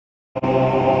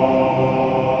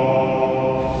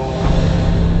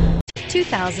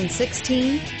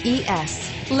2016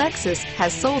 ES. Lexus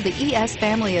has sold the ES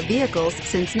family of vehicles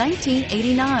since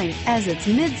 1989 as its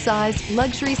mid-sized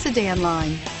luxury sedan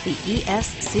line. The ES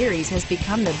series has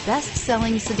become the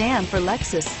best-selling sedan for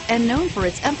Lexus and known for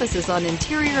its emphasis on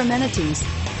interior amenities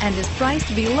and is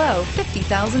priced below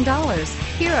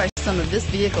 $50,000. Here are some of this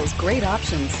vehicle's great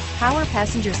options: power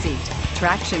passenger seat,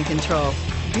 traction control,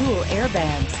 dual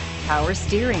airbags, power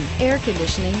steering, air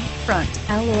conditioning, front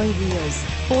alloy wheels,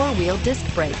 four-wheel disc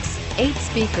brakes, 8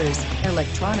 speakers,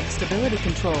 electronic stability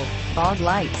control, fog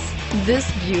lights. This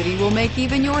beauty will make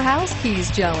even your house keys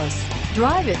jealous.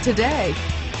 Drive it today.